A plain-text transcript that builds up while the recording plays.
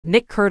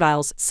Nic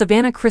Kerdiles,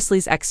 Savannah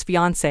Chrisley's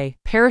ex-fiancé,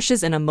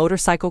 perishes in a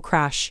motorcycle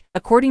crash.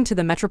 According to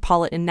the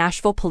Metropolitan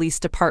Nashville Police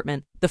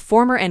Department, the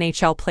former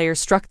NHL player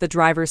struck the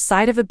driver's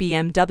side of a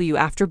BMW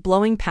after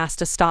blowing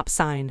past a stop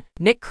sign.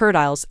 Nic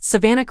Kerdiles,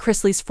 Savannah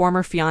Chrisley's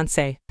former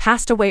fiancé,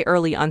 passed away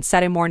early on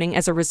Saturday morning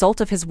as a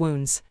result of his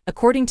wounds.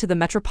 According to the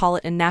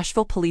Metropolitan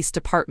Nashville Police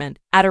Department,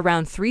 at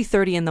around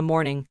 3:30 in the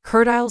morning,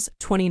 Kerdiles,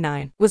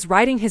 29, was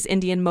riding his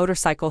Indian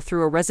motorcycle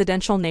through a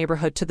residential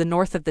neighborhood to the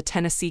north of the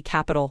Tennessee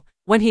capital,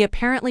 when he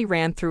apparently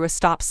ran through a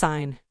stop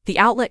sign. The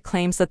outlet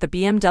claims that the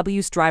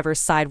BMW's driver's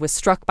side was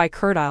struck by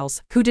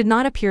Kerdiles, who did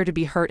not appear to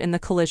be hurt in the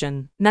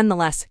collision.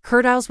 Nonetheless,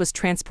 Kerdiles was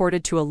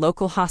transported to a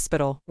local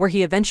hospital, where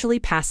he eventually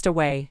passed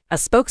away. A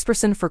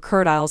spokesperson for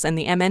Kerdiles and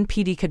the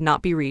MNPD could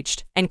not be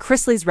reached, and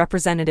Chrisley's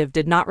representative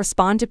did not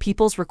respond to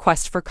people's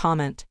request for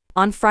comment.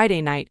 On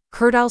Friday night,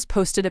 Kerdiles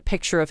posted a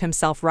picture of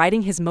himself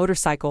riding his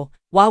motorcycle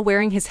while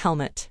wearing his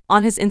helmet.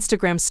 On his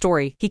Instagram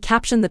story, he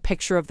captioned the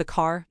picture of the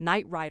car,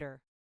 "Night Rider."